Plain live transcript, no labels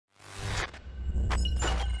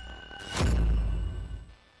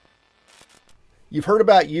You've heard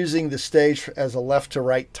about using the stage as a left to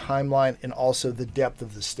right timeline and also the depth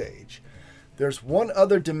of the stage. There's one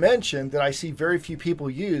other dimension that I see very few people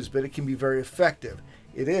use, but it can be very effective.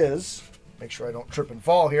 It is, make sure I don't trip and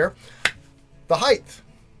fall here, the height,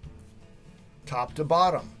 top to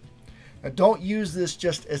bottom. Now don't use this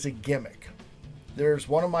just as a gimmick. There's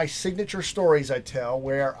one of my signature stories I tell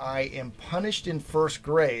where I am punished in first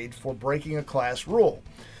grade for breaking a class rule.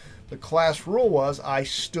 The class rule was I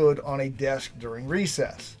stood on a desk during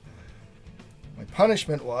recess. My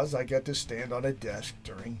punishment was I got to stand on a desk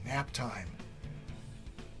during nap time.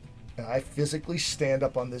 And I physically stand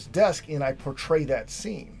up on this desk and I portray that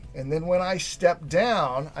scene. And then when I step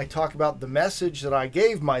down, I talk about the message that I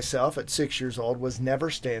gave myself at 6 years old was never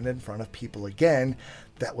stand in front of people again.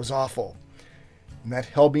 That was awful. And that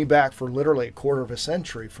held me back for literally a quarter of a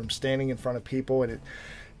century from standing in front of people, and it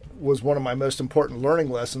was one of my most important learning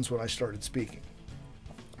lessons when I started speaking.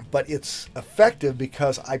 But it's effective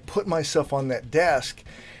because I put myself on that desk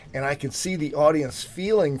and I can see the audience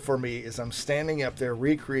feeling for me as I'm standing up there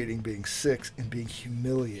recreating being sick and being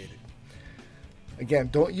humiliated. Again,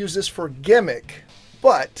 don't use this for gimmick,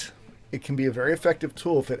 but it can be a very effective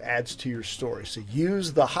tool if it adds to your story. So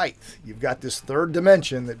use the height. You've got this third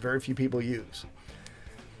dimension that very few people use.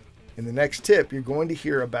 In the next tip, you're going to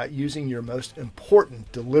hear about using your most important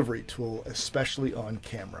delivery tool, especially on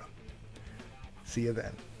camera. See you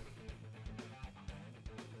then.